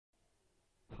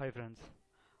Hi friends,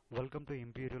 welcome to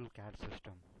Imperial CAD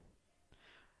system.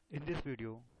 In this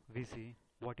video, we see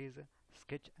what is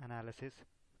sketch analysis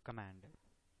command.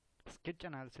 Sketch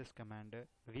analysis command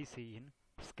we see in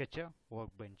Sketcher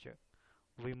workbench.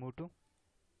 We move to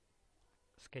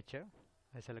Sketcher.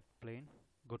 I select plane,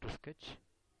 go to sketch.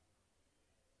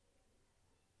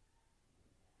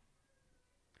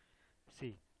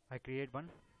 See, I create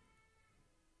one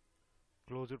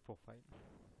closed profile.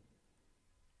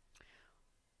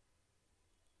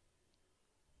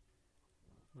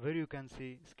 Where you can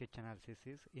see sketch analysis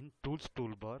is in tools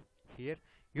toolbar. Here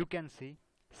you can see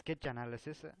sketch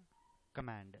analysis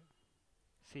command.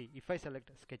 See, if I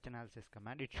select sketch analysis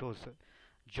command, it shows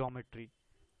geometry.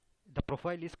 The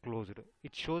profile is closed.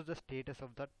 It shows the status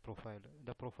of that profile.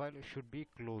 The profile should be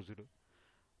closed.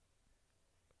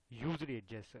 Used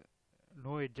edges,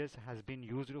 no edges has been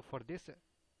used for this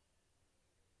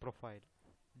profile.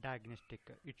 Diagnostic,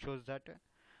 it shows that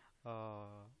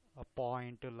a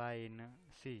point, line.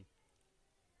 See,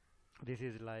 this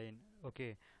is line.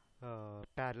 Okay,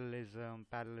 parallelism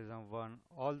 1,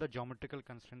 all the geometrical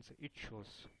constraints it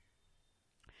shows.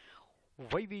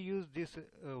 Why we use this,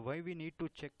 why we need to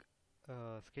check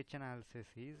sketch analysis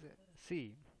is,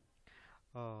 see,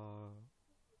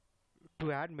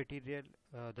 to add material,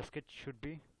 the sketch should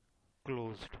be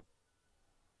closed.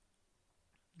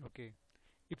 Okay,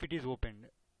 if it is opened,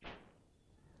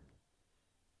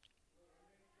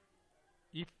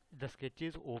 if the sketch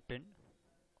is open,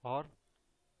 or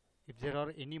if there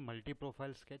are any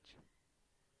multi-profile sketch,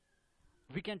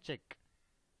 we can check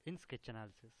in sketch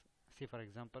analysis. See, for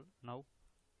example, now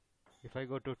if I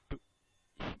go to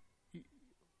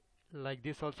like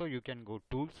this also, you can go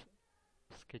tools,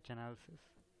 sketch analysis.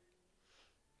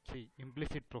 See,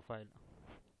 implicit profile,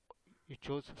 it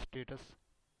shows status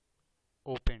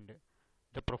opened.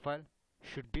 The profile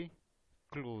should be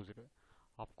closed.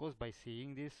 Of course, by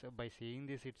seeing this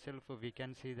itself, we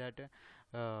can see that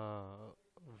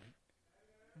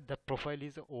the profile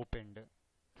is opened.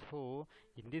 So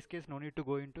in this case, no need to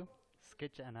go into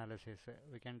sketch analysis.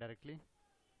 We can directly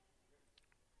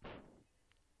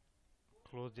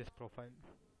close this profile.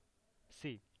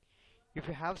 See, if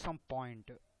you have some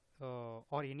point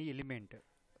or any element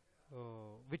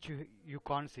which you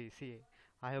can't see,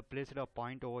 I have placed a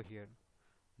point over here,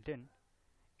 then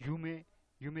you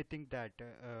may think that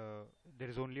there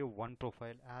is only one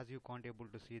profile, as you can't able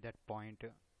to see that point.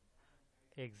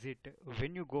 Exit.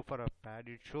 When you go for a pad,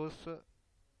 it shows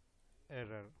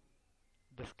error.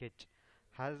 The sketch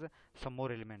has some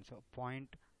more elements.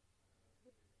 Point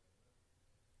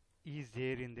is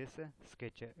there in this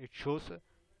sketch. It shows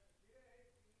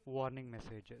warning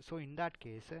message. So in that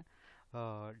case,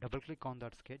 double click on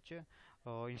that sketch.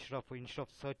 Instead of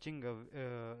searching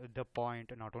the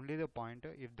point, not only the point,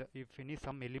 if any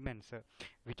some elements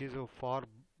which is far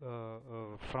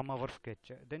from our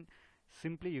sketch, then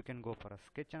simply you can go for a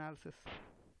sketch analysis.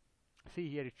 See,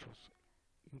 here it shows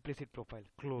implicit profile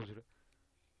closed,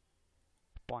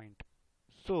 point.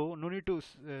 So no need to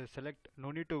select, no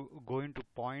need to go into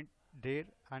point there,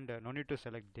 and no need to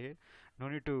select there, no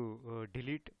need to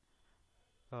delete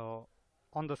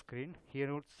on the screen.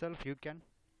 Here itself you can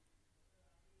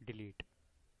delete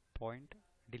point,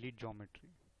 delete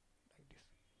geometry, like this.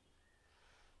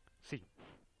 See,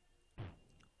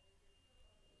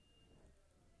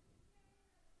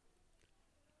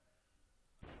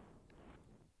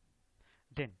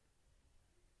 then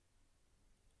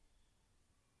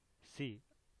see,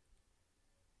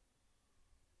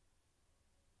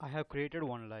 I have created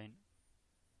one line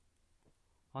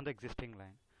on the existing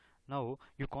line. Now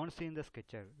you can't see in the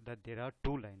sketcher that there are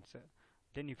two lines.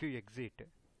 Then if you exit,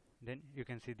 then you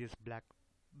can see this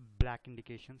black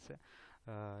indications,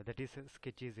 that is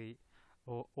sketch is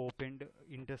opened,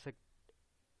 intersect.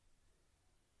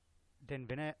 Then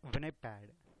when I pad,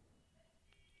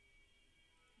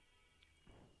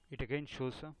 it again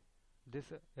shows this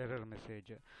error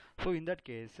message. So in that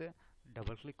case,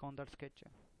 double click on that sketch.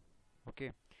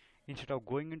 Okay, instead of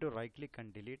going into right click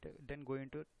and delete, then go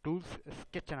into tools,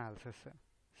 sketch analysis.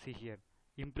 See here,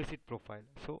 implicit profile.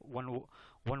 So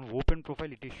one open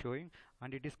profile it is showing,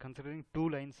 and it is considering two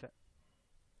lines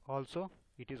also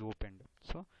it is opened.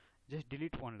 So just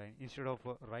delete one line. Instead of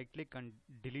right click and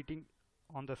deleting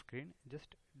on the screen,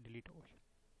 just delete all.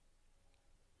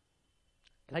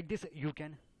 Like this you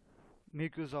can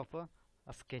make use of a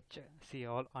sketch. See,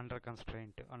 all under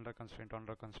constraint, under constraint,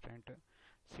 under constraint.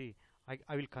 See,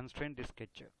 I will constrain this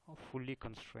sketch, fully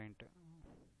constraint,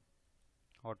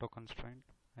 auto constraint.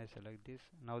 I select this.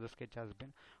 Now the sketch has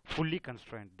been fully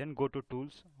constrained. Then go to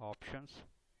tools, options.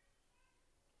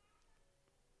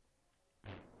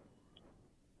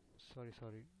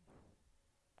 sorry,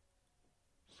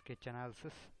 sketch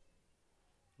analysis,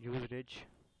 usage.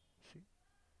 See,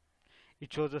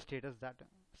 it shows the status that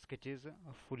sketch is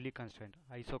fully constrained,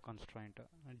 ISO constraint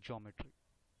geometry.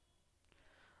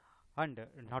 And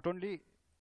not only